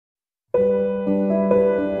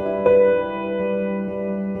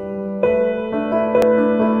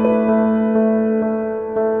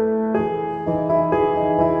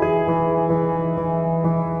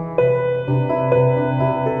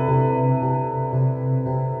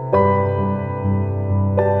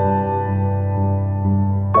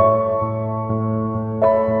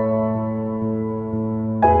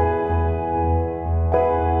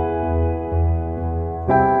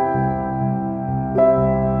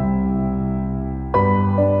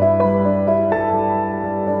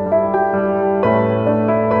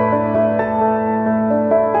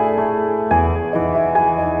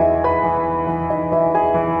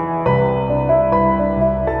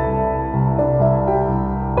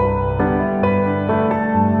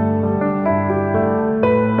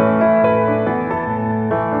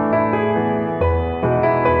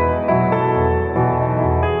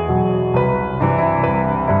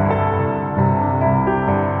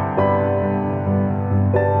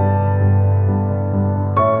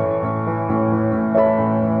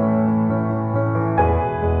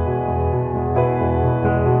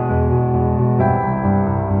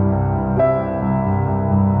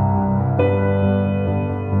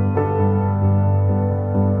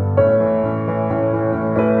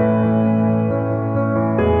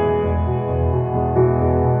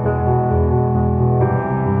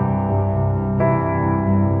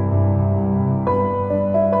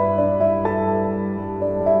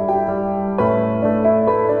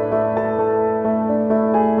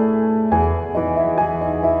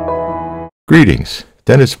Greetings,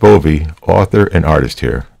 Dennis Bove, author and artist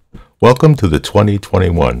here. Welcome to the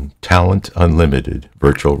 2021 Talent Unlimited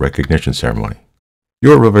Virtual Recognition Ceremony. You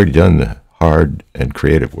have already done the hard and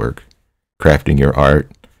creative work, crafting your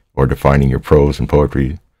art or defining your prose and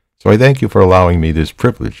poetry, so I thank you for allowing me this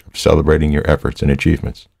privilege of celebrating your efforts and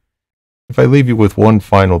achievements. If I leave you with one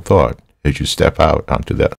final thought as you step out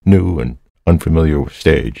onto that new and unfamiliar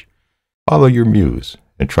stage, follow your muse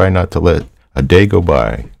and try not to let a day go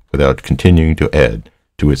by without continuing to add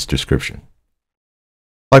to its description.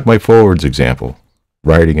 Like my forwards example,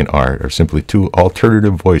 writing and art are simply two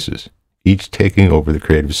alternative voices, each taking over the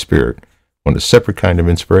creative spirit when a separate kind of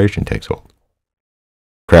inspiration takes hold.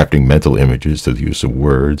 Crafting mental images through the use of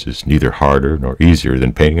words is neither harder nor easier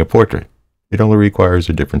than painting a portrait. It only requires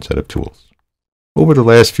a different set of tools. Over the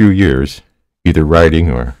last few years, either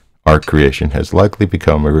writing or art creation has likely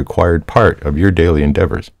become a required part of your daily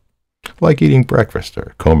endeavors, like eating breakfast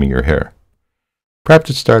or combing your hair. Perhaps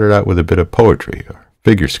it started out with a bit of poetry or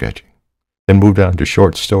figure sketching, then moved on to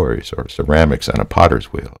short stories or ceramics on a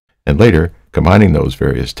potter's wheel, and later combining those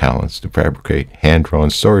various talents to fabricate hand-drawn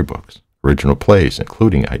storybooks, original plays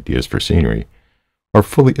including ideas for scenery, or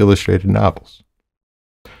fully illustrated novels.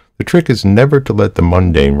 The trick is never to let the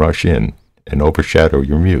mundane rush in and overshadow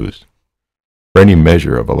your muse, for any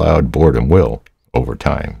measure of allowed boredom will, over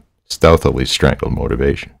time, stealthily strangle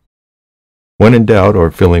motivation. When in doubt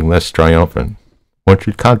or feeling less triumphant, one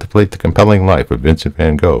should contemplate the compelling life of Vincent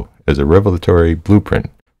van Gogh as a revelatory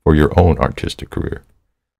blueprint for your own artistic career.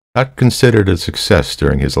 Not considered a success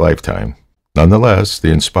during his lifetime, nonetheless,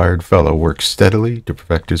 the inspired fellow worked steadily to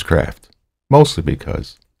perfect his craft, mostly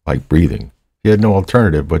because, like breathing, he had no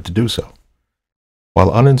alternative but to do so.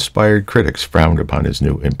 While uninspired critics frowned upon his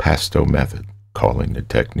new impasto method, calling the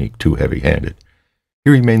technique too heavy-handed,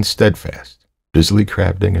 he remained steadfast, busily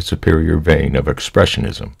crafting a superior vein of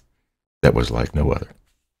expressionism that was like no other,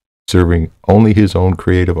 serving only his own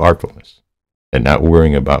creative artfulness, and not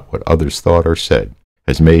worrying about what others thought or said,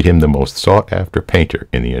 has made him the most sought-after painter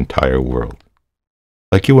in the entire world.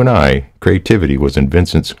 Like you and I, creativity was in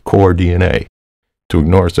Vincent's core DNA. To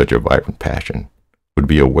ignore such a vibrant passion would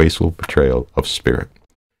be a wasteful betrayal of spirit.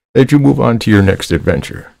 As you move on to your next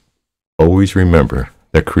adventure, always remember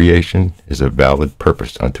that creation is a valid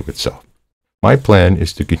purpose unto itself. My plan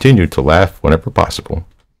is to continue to laugh whenever possible,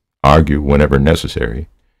 argue whenever necessary,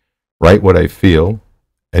 write what I feel,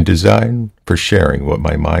 and design for sharing what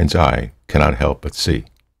my mind's eye cannot help but see.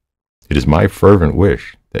 It is my fervent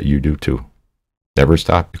wish that you do too. Never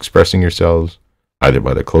stop expressing yourselves, either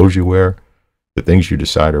by the clothes you wear, the things you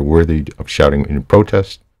decide are worthy of shouting in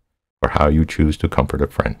protest, or how you choose to comfort a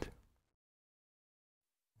friend.